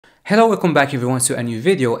Hello, welcome back everyone to a new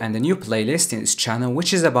video and a new playlist in this channel,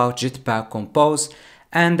 which is about Jetpack Compose.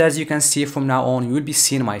 And as you can see, from now on you will be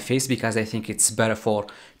seeing my face because I think it's better for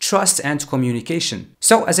trust and communication.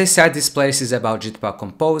 So as I said, this playlist is about Jetpack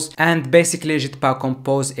Compose, and basically Jetpack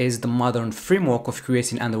Compose is the modern framework of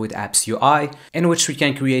creating Android apps UI, in which we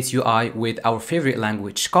can create UI with our favorite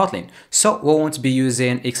language, Kotlin. So we won't be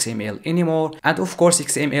using XML anymore, and of course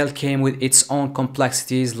XML came with its own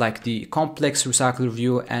complexities like the complex recycle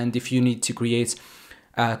view, and if you need to create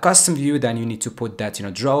a custom view, then you need to put that in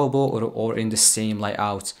a drawable or in the same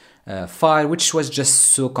layout file, which was just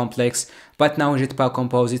so complex. But now in Jetpack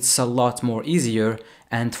Compose it's a lot more easier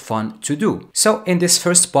and fun to do. So in this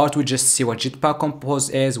first part we'll just see what Jetpack Compose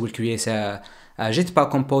is. We'll create a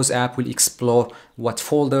Jetpack Compose app. We'll explore what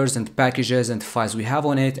folders and packages and files we have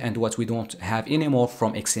on it and what we don't have anymore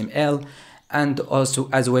from XML, and also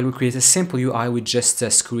as well we'll create a simple UI with just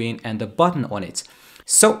a screen and a button on it.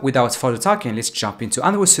 So without further talking, let's jump into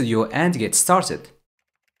Android Studio and get started.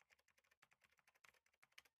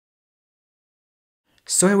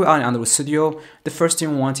 So here we are in Android Studio. The first thing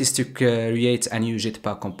we want is to create a new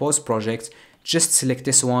Jetpack Compose project. Just select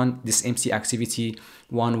this one, this empty activity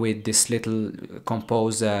one with this little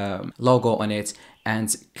compose logo on it,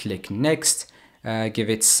 and click next. Give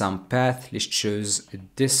it some path. Let's choose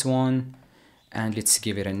this one and let's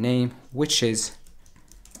give it a name, which is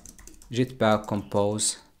Jetpack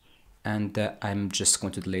Compose, and I'm just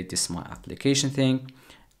going to delete this my application thing,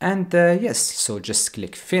 and yes, so just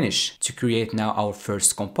click finish to create now our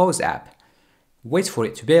first Compose app. Wait for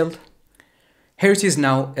it to build. Here it is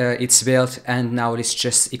now, it's built, and now let's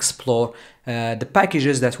just explore the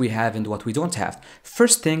packages that we have and what we don't have.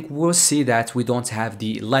 First thing, we'll see that we don't have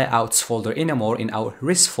the layouts folder anymore in our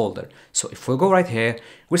RIS folder. So if we go right here,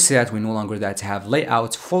 we'll see that we no longer have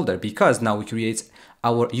layout folder, because now we create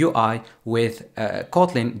our UI with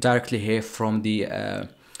Kotlin directly here from the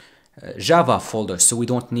Java folder. So we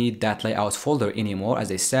don't need that layout folder anymore,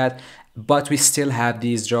 as I said, but we still have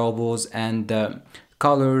these drawables and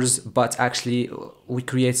colors, but actually we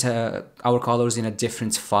create our colors in a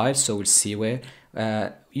different file, so we'll see where.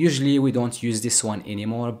 Usually we don't use this one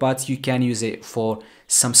anymore, but you can use it for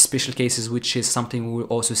some special cases, which is something we'll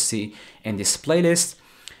also see in this playlist.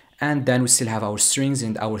 And then we still have our strings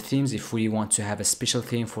and our themes if we want to have a special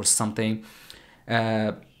theme for something.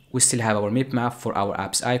 We still have our map for our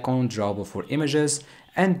apps icon, drawable for images,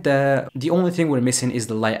 and the only thing we're missing is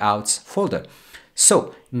the layouts folder.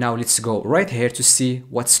 So now let's go right here to see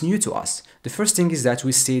what's new to us. The first thing is that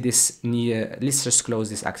we see this let's just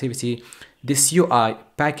close this activity, this UI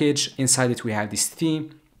package. Inside it we have this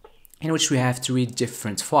theme in which we have 3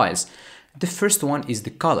 different files. The first one is the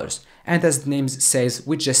colors, and as the name says,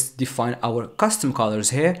 we just define our custom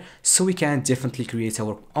colors here, so we can definitely create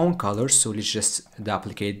our own colors. So let's just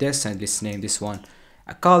duplicate this and let's name this one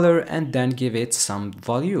a color and then give it some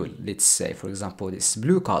value. Let's say, for example, this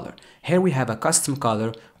blue color. Here we have a custom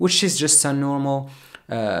color, which is just a normal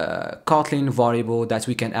Kotlin variable that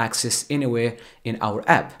we can access anywhere in our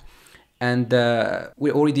app. And we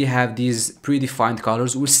already have these predefined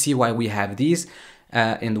colors. We'll see why we have these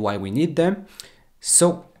and why we need them.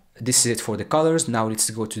 So this is it for the colors. Now let's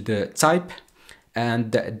go to the type,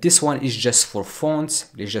 and this one is just for fonts.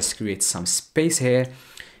 Let's just create some space here.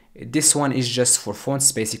 This one is just for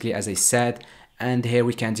fonts, basically, as I said, and here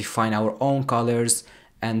we can define our own colors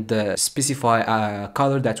and specify a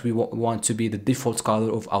color that we want to be the default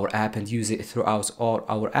color of our app and use it throughout all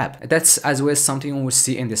our app. That's as well something we'll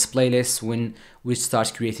see in this playlist when we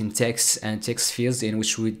start creating text and text fields in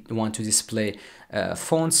which we want to display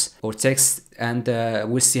fonts or text, and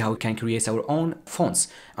we'll see how we can create our own fonts.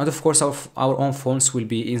 And of course our own fonts will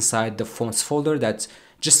be inside the fonts folder, that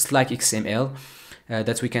just like XML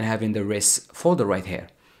that we can have in the RIS folder right here.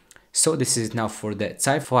 So this is now for the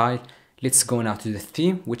type file. Let's go now to the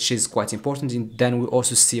theme, which is quite important, and then we'll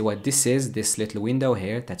also see what this is, this little window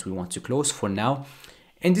here that we want to close for now.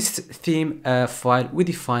 In this theme file, we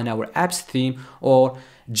define our app's theme, or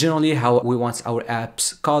generally how we want our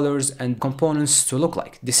app's colors and components to look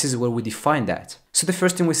like. This is where we define that. So the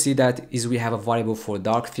first thing we see that is we have a variable for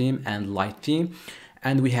dark theme and light theme,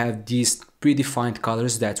 and we have these predefined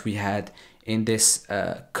colors that we had in this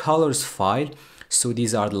colors file. So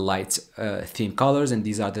these are the light theme colors and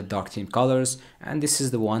these are the dark theme colors, and this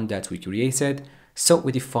is the one that we created. So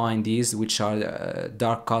we define these, which are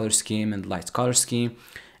dark color scheme and light color scheme,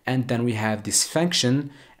 and then we have this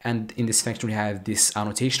function, And in this function, we have this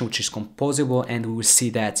annotation, which is composable, and we will see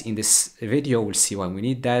that in this video. We'll see why we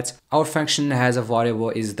need that. Our function has a variable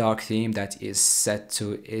is dark theme that is set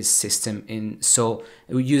to is system in. So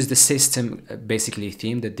we use the system basically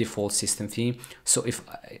theme, the default system theme. So if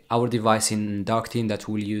our device in dark theme, that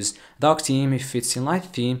will use dark theme. If it's in light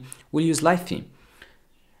theme, we'll use light theme.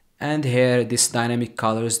 And here, this dynamic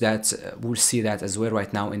colors, that we'll see that as well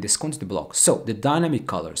right now in this content block. So the dynamic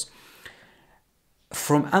colors.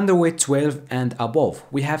 From underweight 12 and above,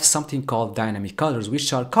 we have something called dynamic colors,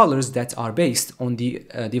 which are colors that are based on the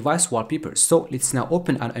device wallpaper. So let's now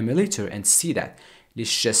open an emulator and see that.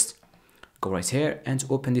 Let's just go right here and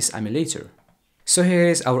open this emulator. So here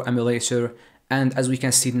is our emulator, and as we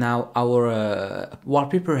can see now, our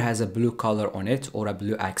wallpaper has a blue color on it, or a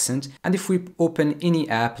blue accent. And if we open any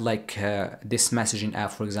app like this messaging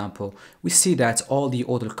app, for example, we see that all the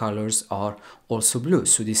other colors are also blue.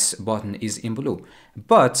 So this button is in blue.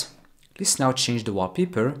 But let's now change the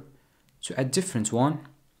wallpaper to a different one.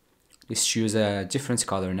 Let's choose a different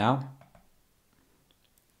color now.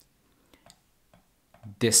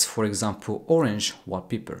 This, for example, orange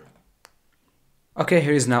wallpaper. Okay,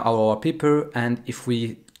 here is now our wallpaper, and if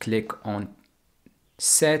we click on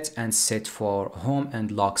set and set for home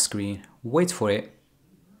and lock screen, wait for it,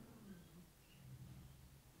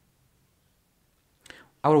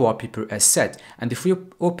 our wallpaper is set. And if we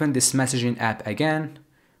open this messaging app again,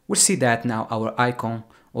 we'll see that now our icon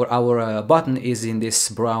or our button is in this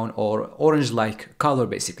brown or orange like color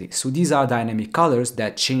basically. So these are dynamic colors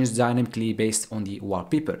that change dynamically based on the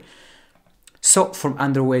wallpaper. So from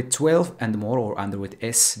underweight 12 and more, or underweight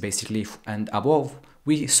S basically and above,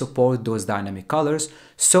 we support those dynamic colors.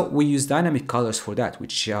 So we use dynamic colors for that,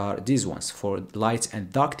 which are these ones for light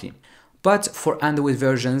and dark theme. But for underweight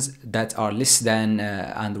versions that are less than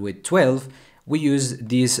underweight 12, we use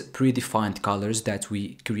these predefined colors that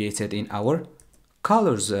we created in our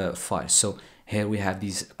colors file. So here we have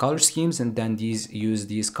these color schemes, and then use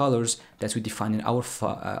these colors that we define in our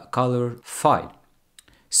color file.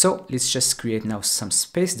 So let's just create now some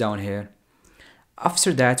space down here.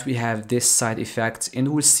 After that, we have this side effect, and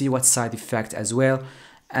we'll see what side effect as well.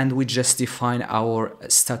 And we just define our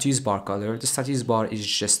status bar color. The status bar is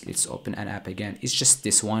just, let's open an app again. It's just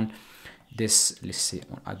this one. This, let's see,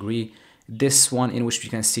 agree. This one in which we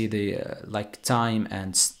can see the like time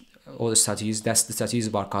and all the status. That's the status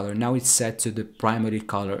bar color. Now it's set to the primary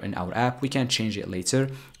color in our app. We can change it later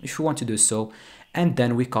if we want to do so. And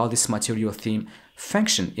then we call this material theme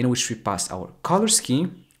function, in which we pass our color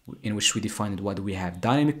scheme, in which we define whether we have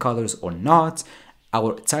dynamic colors or not,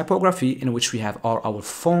 our typography, in which we have our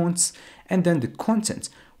fonts, and then the content,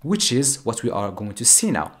 which is what we are going to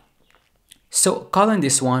see now. So calling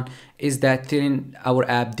this one is that in our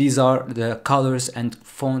app, these are the colors and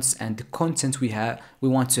fonts and the content we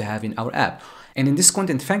want to have in our app. And in this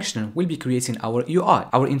content function, we'll be creating our UI.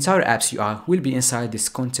 Our entire app's UI will be inside this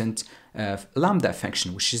content lambda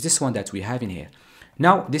function, which is this one that we have in here.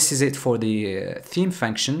 Now, this is it for the theme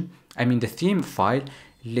function, the theme file.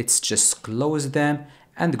 Let's just close them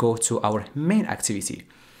and go to our main activity.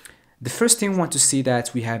 The first thing we want to see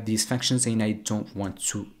that we have these functions, and I don't want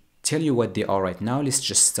to tell you what they are right now. Let's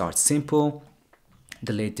just start simple,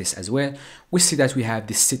 delete this as well. We see that we have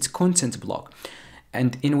this set content block,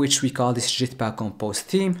 and in which we call this Jetpack compose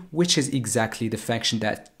theme, which is exactly the function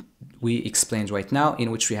that we explained right now,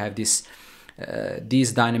 in which we have this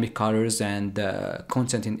these dynamic colors and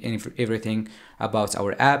content in everything about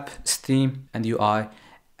our app, theme and UI.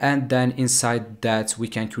 And then inside that we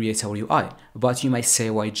can create our UI. But you might say,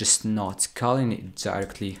 why just not calling it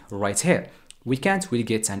directly right here? We can't, we'll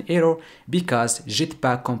get an error because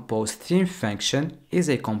Jetpack compose theme function is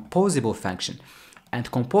a composable function. And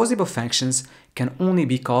composable functions can only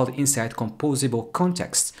be called inside composable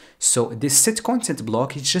context. So this set content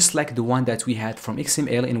block is just like the one that we had from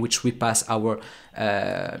XML, in which we pass our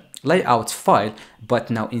layout file, but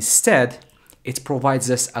now instead it provides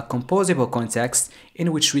us a composable context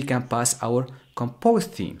in which we can pass our compose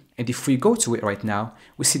theme. And if we go to it right now,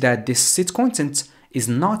 we see that this set content is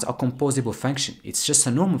not a composable function. It's just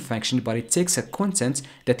a normal function, but it takes a content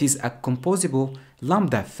that is a composable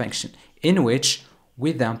lambda function, in which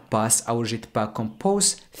we then pass our Jetpack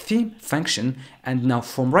compose theme function. And now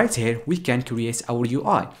from right here, we can create our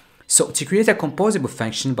UI. So to create a composable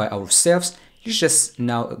function by ourselves, let's just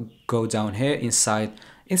now go down here inside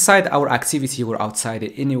our activity or outside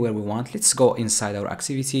it, anywhere we want. Let's go inside our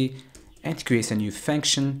activity and create a new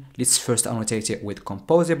function. Let's first annotate it with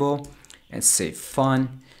composable and say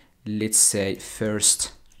fun. Let's say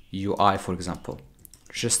first UI, for example,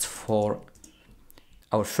 just for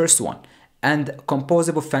our first one. And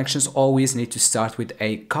composable functions always need to start with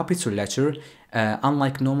a capital letter,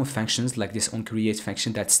 unlike normal functions like this onCreate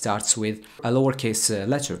function that starts with a lowercase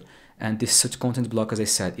letter. And this set content block, as I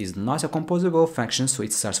said, is not a composable function, so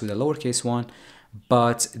it starts with a lowercase one.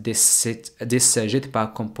 But this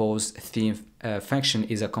Jetpack compose theme function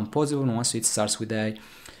is a composable one, so it starts with a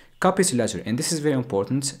capital letter. And this is very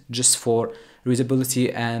important, just for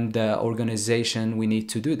readability and organization. We need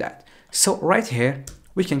to do that. So right here,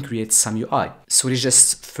 we can create some UI. So we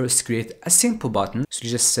just first create a simple button. So we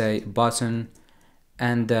just say button,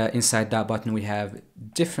 and inside that button we have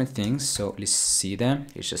different things. So let's see them.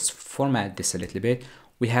 Let's just format this a little bit.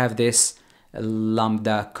 We have this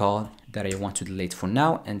lambda call that I want to delete for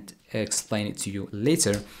now and explain it to you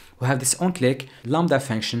later. We have this onClick lambda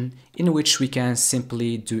function in which we can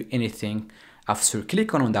simply do anything after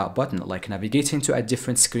clicking on that button, like navigating to a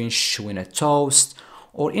different screen, showing a toast,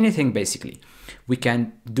 or anything basically. We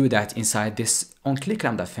can do that inside this onClick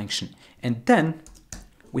lambda function. And then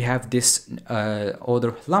we have this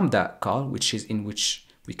other lambda call, which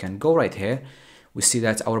we can go right here. We see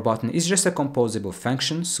that our button is just a composable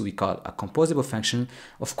function, so we call a composable function.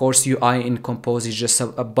 Of course, UI in compose is just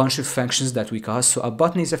a bunch of functions that we call. So a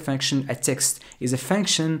button is a function, a text is a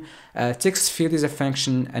function, a text field is a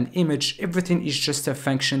function, an image, everything is just a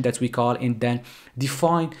function that we call and then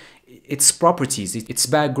define its properties, its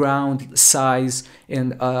background, size,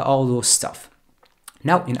 and all those stuff.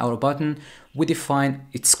 Now in our button, we define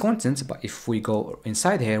its content, but if we go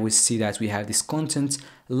inside here, we see that we have this content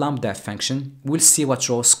lambda function. We'll see what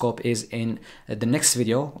role scope is in the next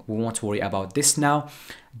video. We won't worry about this now,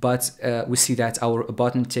 but we see that our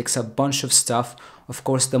button takes a bunch of stuff. Of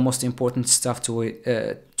course, the most important stuff to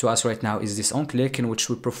us right now is this onClick, in which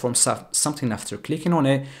we perform something after clicking on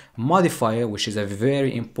a modifier, which is a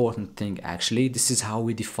very important thing actually. This is how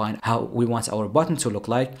we define how we want our button to look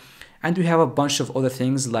like. And we have a bunch of other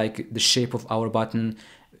things like the shape of our button,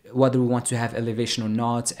 whether we want to have elevation or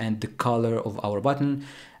not, and the color of our button.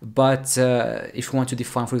 But if we want to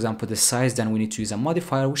define, for example, the size, then we need to use a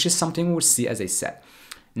modifier, which is something we'll see, as I said.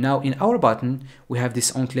 Now in our button, we have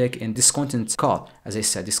this onClick and this content call, as I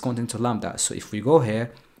said, this content to lambda. So if we go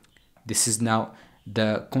here, this is now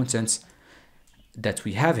the content that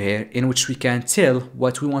we have here, in which we can tell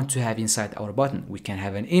what we want to have inside our button. We can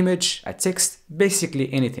have an image, a text,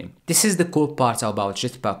 basically anything. This is the cool part about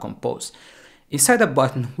Jetpack Compose. Inside the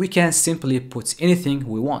button, we can simply put anything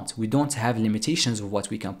we want. We don't have limitations of what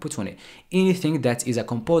we can put on it. Anything that is a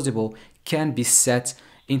composable can be set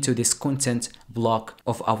into this content block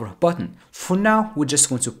of our button. For now, we're just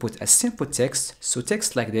going to put a simple text. So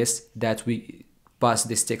text like this, that we pass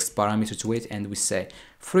this text parameter to it, and we say,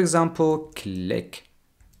 for example, click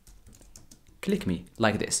me,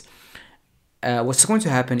 like this. What's going to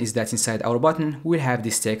happen is that inside our button, we'll have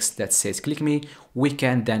this text that says click me. We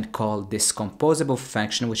can then call this composable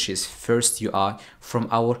function, which is first UI from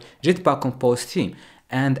our Jetpack Compose theme.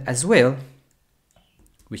 And as well,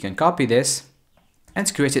 we can copy this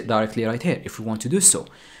and create it directly right here if we want to do so.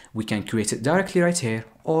 We can create it directly right here,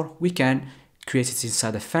 or we can create it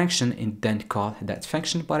inside a function and then call that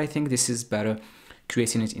function. But I think this is better,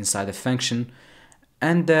 creating it inside a function.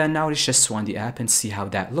 And now let's just run the app and see how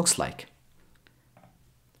that looks like.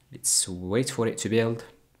 Let's wait for it to build.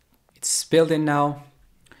 It's building now.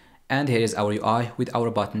 And here is our UI with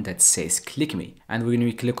our button that says click me. And when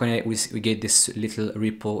we click on it, we get this little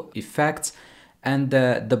ripple effect. And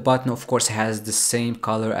the button, of course, has the same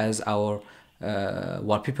color as our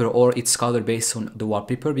wallpaper, or it's color based on the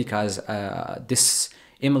wallpaper, because this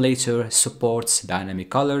emulator supports dynamic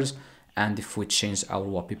colors. And if we change our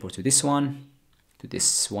wallpaper to this one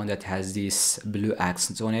that has these blue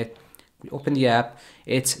accents on it, we open the app,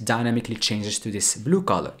 it dynamically changes to this blue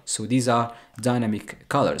color. So these are dynamic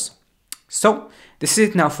colors. So this is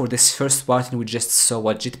it now for this first part, and we just saw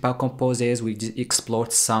what Jetpack Compose is. We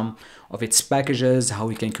explored some of its packages, how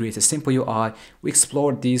we can create a simple UI. We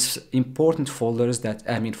explored these important folders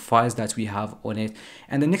files that we have on it.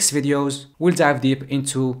 And the next videos, we'll dive deep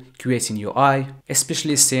into creating UI,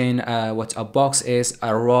 especially seeing what a box is,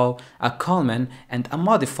 a row, a column, and a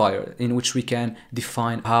modifier, in which we can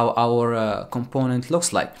define how our component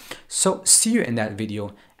looks like. So see you in that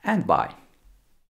video, and bye.